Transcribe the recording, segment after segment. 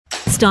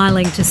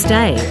Styling to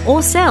stay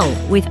or sell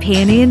with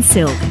Peony and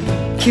Silk.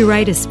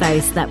 Curate a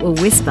space that will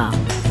whisper,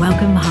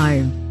 "Welcome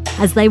home,"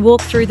 as they walk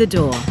through the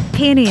door.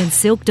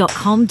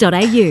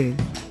 peonyandsilk.com.au.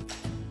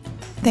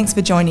 Thanks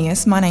for joining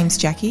us. My name's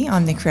Jackie.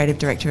 I'm the Creative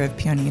Director of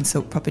Peony and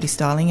Silk Property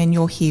Styling, and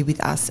you're here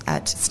with us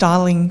at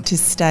Styling to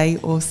Stay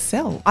or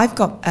Sell. I've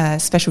got a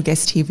special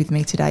guest here with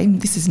me today.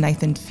 This is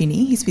Nathan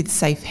Finney. He's with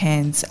Safe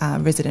Hands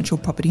Residential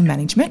Property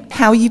Management.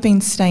 How have you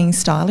been staying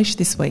stylish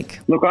this week?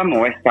 Look, I'm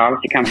always stylish.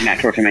 It comes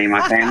natural to me and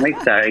my family,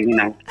 so,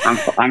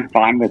 I'm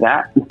fine with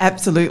that.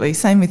 Absolutely.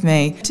 Same with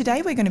me.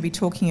 Today we're going to be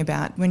talking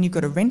about when you've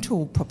got a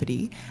rental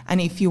property and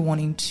if you're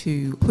wanting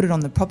to put it on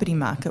the property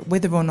market,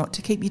 whether or not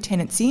to keep your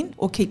tenants in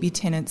or keep your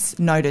tenants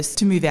notice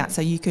to move out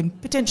so you can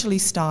potentially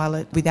style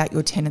it without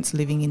your tenants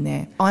living in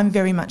there. I'm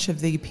very much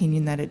of the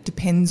opinion that it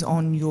depends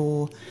on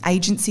your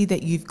agency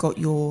that you've got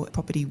your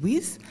property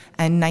with,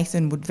 and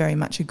Nathan would very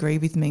much agree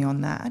with me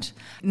on that.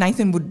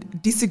 Nathan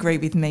would disagree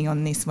with me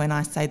on this when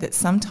I say that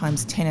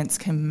sometimes tenants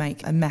can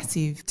make a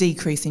massive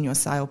decrease in your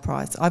sale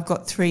price. I've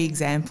got 3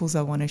 examples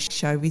I want to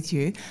show with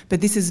you,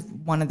 but this is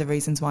one of the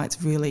reasons why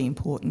it's really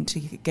important to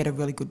get a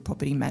really good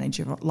property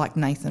manager like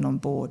Nathan on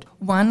board.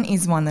 One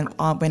is one that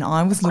when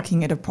I was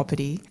looking at a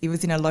property, it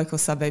was in a local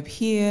suburb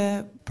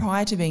here.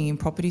 Prior to being in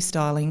property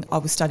styling, I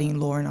was studying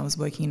law and I was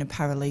working in a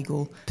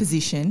paralegal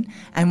position,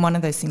 and one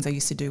of those things I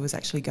used to do was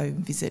actually go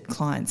and visit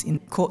clients in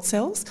court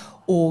cells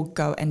or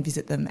go and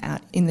visit them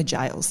out in the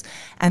jails.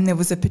 And there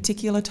was a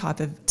particular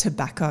type of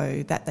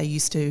tobacco that they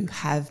used to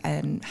have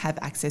and have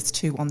access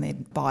to on their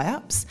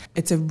buy-ups.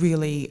 It's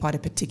quite a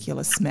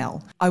particular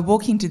smell. I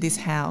walk into this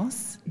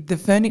house, the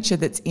furniture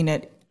that's in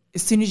it,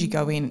 as soon as you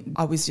go in,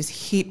 I was just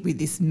hit with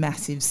this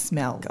massive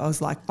smell. I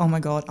was like, oh my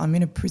God, I'm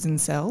in a prison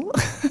cell.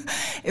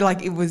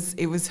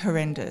 It was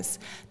horrendous.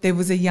 There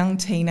was a young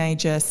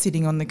teenager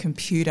sitting on the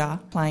computer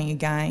playing a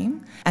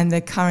game, and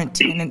the current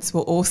tenants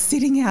were all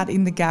sitting out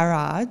in the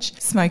garage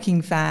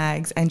smoking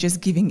fags and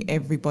just giving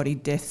everybody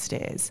death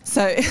stares.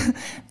 So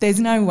there's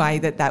no way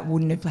that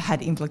wouldn't have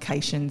had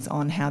implications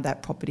on how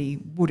that property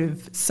would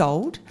have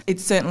sold.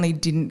 It certainly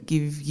didn't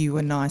give you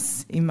a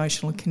nice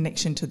emotional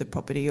connection to the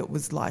property. It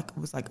was like,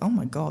 oh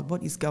my God,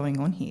 what is going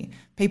on here?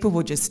 People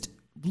were just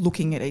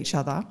looking at each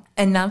other.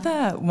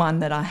 Another one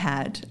that I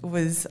had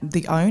was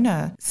the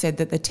owner said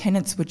that the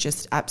tenants were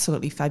just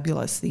absolutely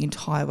fabulous the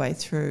entire way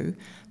through,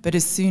 but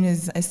as soon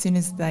as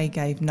they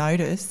gave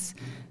notice,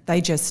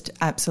 they just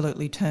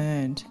absolutely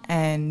turned,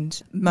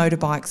 and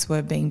motorbikes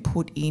were being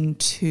put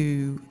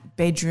into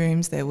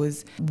bedrooms. There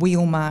was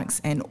wheel marks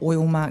and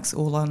oil marks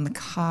all on the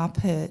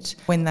carpet.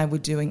 When they were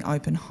doing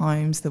open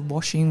homes, the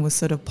washing was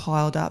sort of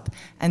piled up,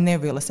 and their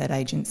real estate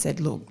agent said,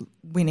 look,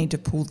 we need to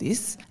pull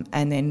this,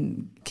 and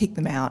then kick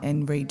them out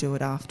and redo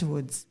it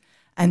afterwards.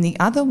 And the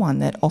other one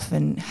that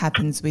often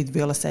happens with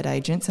real estate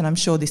agents, and I'm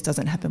sure this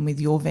doesn't happen with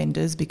your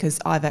vendors because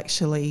I've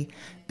actually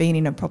been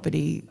in a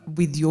property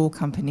with your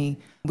company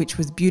which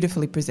was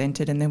beautifully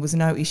presented and there was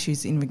no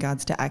issues in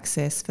regards to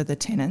access for the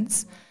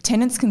tenants.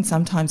 Tenants can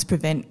sometimes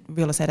prevent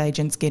real estate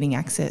agents getting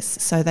access,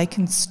 so they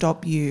can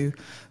stop you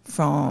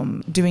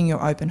from doing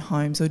your open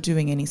homes or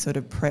doing any sort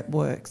of prep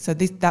work. So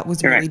that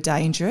was really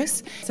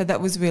dangerous. So that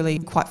was really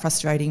quite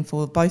frustrating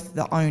for both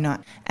the owner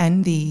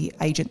and the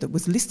agent that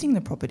was listing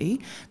the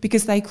property,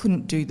 because they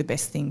couldn't do the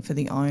best thing for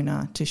the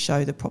owner to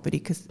show the property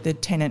because the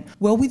tenant,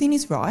 well within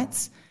his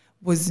rights,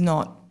 was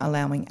not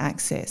allowing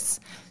access.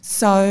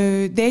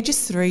 So they're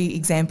just 3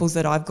 examples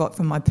that I've got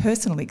from my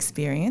personal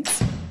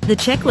experience. The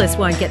checklist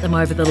won't get them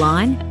over the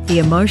line. The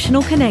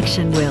emotional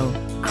connection will.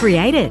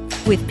 Create it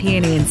with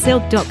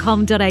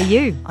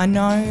peonyandsilk.com.au. I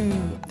know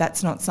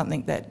that's not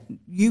something that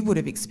you would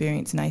have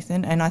experienced,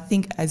 Nathan, and I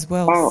think as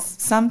well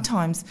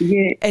sometimes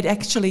it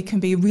actually can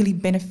be really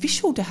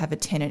beneficial to have a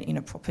tenant in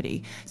a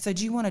property. So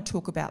do you want to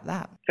talk about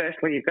that?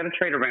 Firstly, you've got to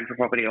treat a rental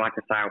property like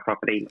a sale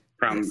property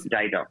from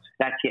day dot.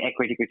 That's your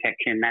equity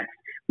protection, that's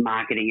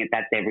marketing it,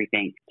 that's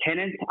everything.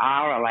 Tenants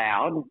are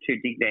allowed to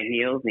dig their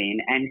heels in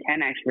and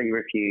can actually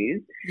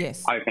refuse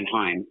open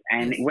homes.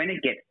 And when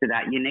it gets to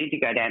that, you need to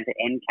go down to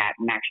NCAT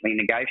and actually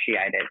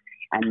negotiate it,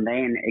 and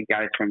then it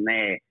goes from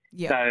there.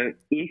 Yep. So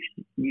if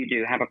you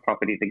do have a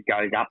property that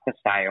goes up for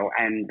sale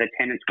and the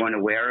tenants weren't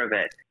aware of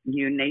it,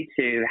 you need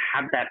to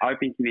have that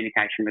open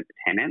communication with the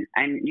tenant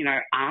and,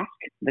 ask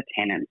the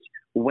tenant,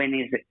 when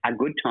is a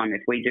good time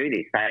if we do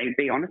this?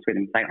 Be honest with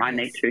them. Say, I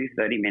need 2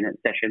 30-minute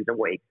sessions a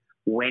week.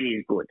 When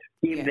is good?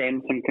 Give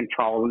them some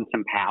control and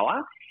some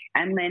power.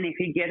 And then if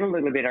you get a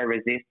little bit of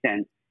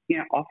resistance,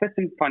 offer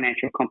some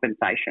financial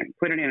compensation.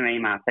 Put it in an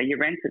email. Say your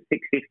rent's at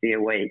 $650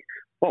 a week.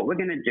 What we're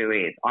going to do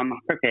is I'm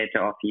prepared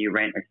to offer you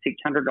rent of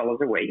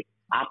 $600 a week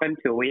up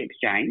until we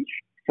exchange.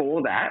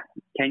 For that,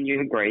 can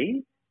you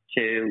agree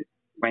to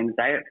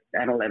Wednesday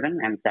at 11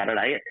 and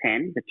Saturday at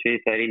 10 for 2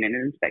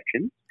 30-minute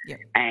inspections? Yep.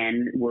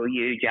 And will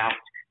you just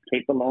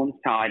keep the lawns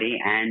tidy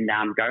and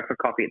go for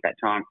coffee at that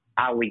time?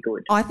 are we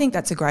good? I think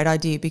that's a great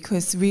idea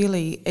because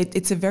really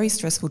it's a very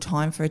stressful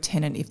time for a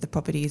tenant if the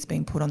property is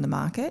being put on the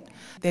market.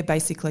 They're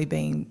basically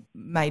being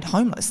made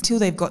homeless till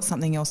they've got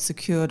something else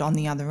secured on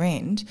the other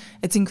end.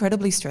 It's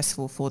incredibly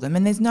stressful for them,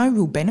 and there's no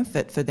real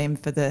benefit for them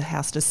for the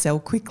house to sell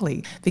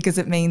quickly because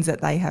it means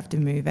that they have to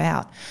move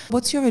out.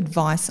 What's your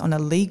advice on a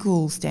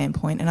legal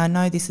standpoint? And I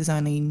know this is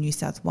only in New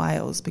South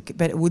Wales,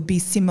 but it would be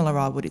similar,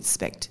 I would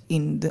expect,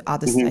 in the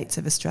other states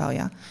of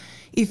Australia.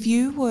 If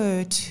you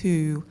were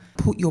to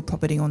put your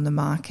property on the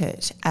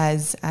market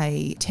as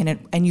a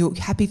tenant and you're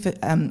happy for,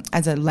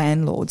 as a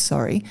landlord,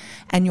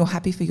 and you're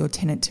happy for your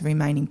tenant to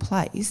remain in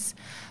place,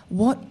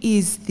 what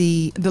is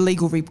the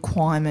legal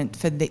requirement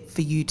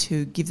for you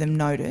to give them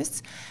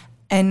notice?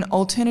 And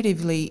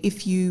alternatively,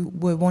 if you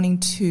were wanting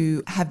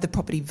to have the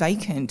property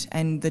vacant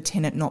and the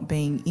tenant not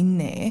being in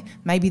there,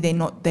 maybe they're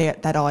not there,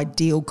 that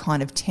ideal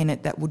kind of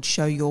tenant that would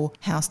show your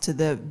house to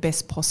the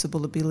best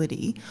possible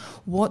ability,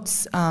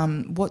 what's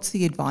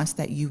the advice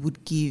that you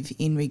would give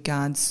in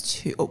regards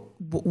to,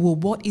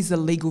 what is the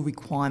legal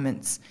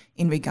requirements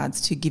in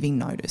regards to giving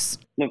notice?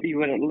 Look, you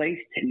would at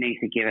least need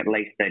to give at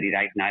least 30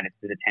 days notice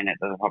to the tenant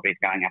that the property is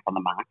going up on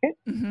the market.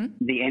 Mm-hmm.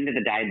 The end of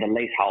the day, the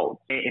lease holds.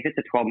 If it's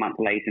a 12-month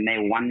lease and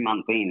they're 1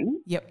 month in,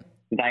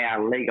 they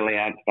are legally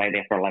allowed to stay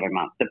there for 11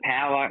 months. The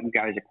power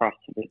goes across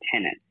to the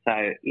tenant.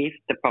 So if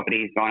the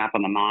property has gone up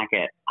on the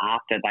market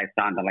after they've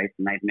signed the lease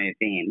and they've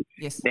moved in,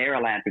 they're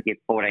allowed to give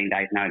 14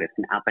 days notice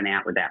and up and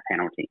out without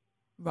penalty.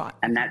 Right.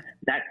 And that's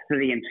for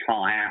the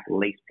entire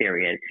lease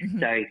period. Mm-hmm.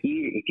 So if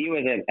you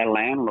as a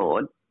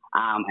landlord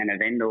and a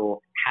vendor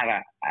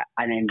have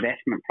an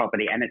investment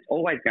property, and it's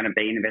always going to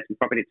be an investment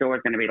property, it's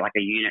always going to be like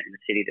a unit in the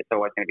city that's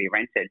always going to be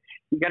rented.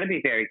 You've got to be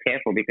very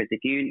careful because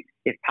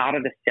if part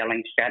of the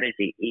selling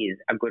strategy is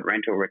a good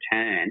rental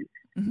return,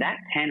 that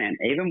tenant,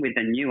 even with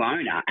the new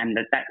owner and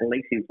that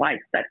lease in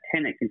place, that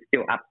tenant can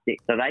still upstick.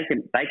 So they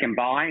can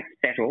buy,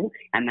 settle,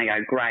 and they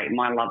go, great,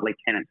 my lovely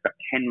tenant's got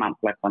 10 months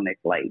left on this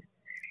lease.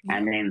 Yeah.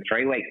 And then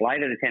 3 weeks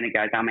later, the tenant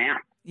goes, I'm out.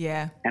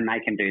 Yeah. And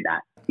they can do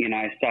that.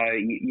 So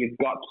you've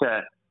got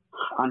to,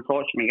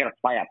 unfortunately, you've got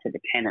to play up to the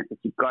tenant, but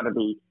you've got to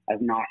be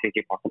as nice as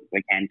you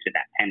possibly can to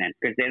that tenant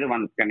because they're the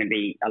ones going to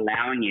be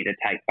allowing you to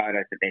take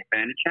photos of their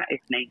furniture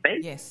if need be.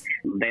 Yes.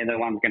 They're the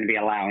ones going to be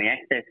allowing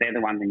access. They're the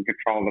ones in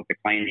control of the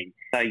cleaning.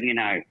 So,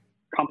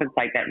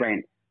 compensate that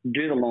rent.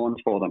 Do the lawns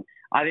for them.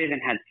 I've even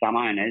had some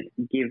owners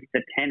give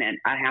the tenant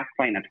a house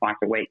cleaner twice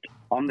a week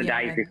on the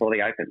days before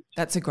they open.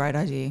 That's a great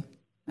idea.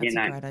 That's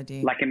a great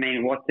idea.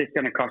 What's this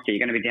going to cost you?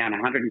 You're going to be down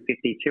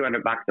 $150,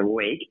 $200 a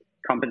week,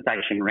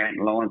 compensation rent,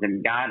 lawns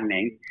and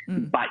gardening,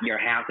 but your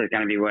house is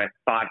going to be worth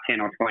 5, 10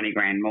 or 20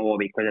 grand more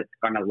because it's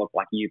going to look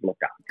like you've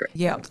looked after it.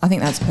 Yeah, I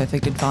think that's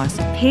perfect advice.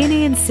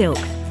 Peony and Silk.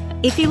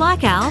 If you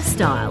like our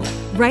style,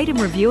 rate and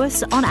review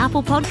us on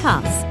Apple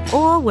Podcasts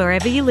or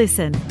wherever you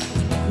listen.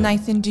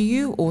 Nathan, do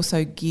you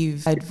also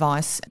give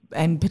advice,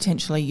 and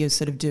potentially you're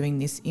sort of doing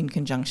this in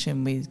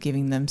conjunction with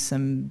giving them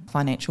some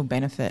financial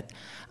benefit?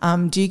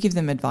 Do you give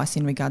them advice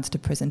in regards to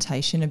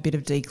presentation, a bit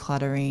of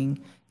decluttering,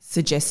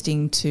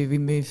 suggesting to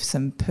remove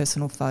some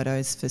personal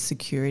photos for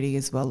security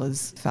as well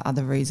as for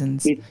other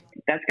reasons?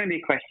 That's going to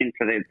be a question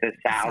for the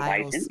sales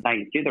agent.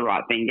 They do the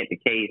right thing, get the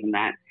keys and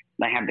that.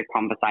 They have the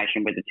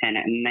conversation with the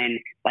tenant, and then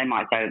they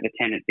might say to the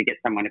tenant, to get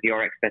someone of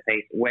your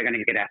expertise, we're going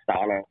to get our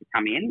stylist to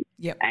come in.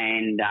 Yep.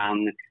 And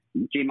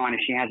do you mind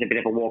if she has a bit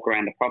of a walk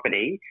around the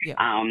property? Yep.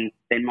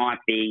 There might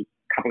be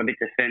a couple of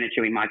bits of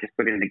furniture we might just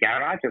put in the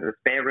garage or the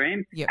spare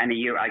room. Yep. And are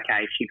you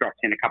okay? She drops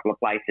in a couple of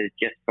places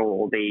just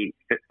for the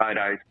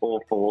photos or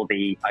for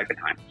the open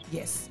home.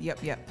 Yes.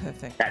 Yep.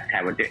 Perfect. That's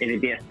how we'd do it. It'd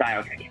be a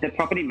sale. The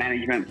property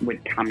management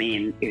would come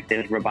in if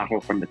there's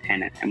rebuttal from the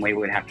tenant, and we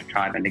would have to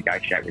try to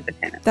negotiate with the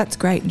tenant. That's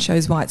great, and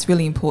shows why it's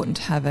really important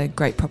to have a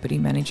great property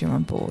manager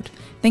on board.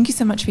 Thank you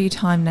so much for your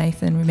time,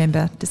 Nathan.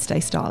 Remember to stay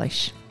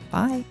stylish.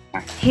 Bye.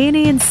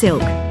 Peony and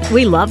Silk.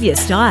 We love your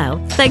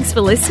style. Thanks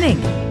for listening.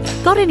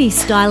 Got any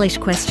stylish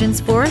questions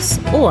for us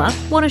or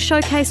want to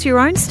showcase your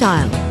own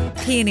style?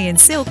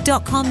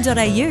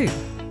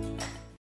 peonyandsilk.com.au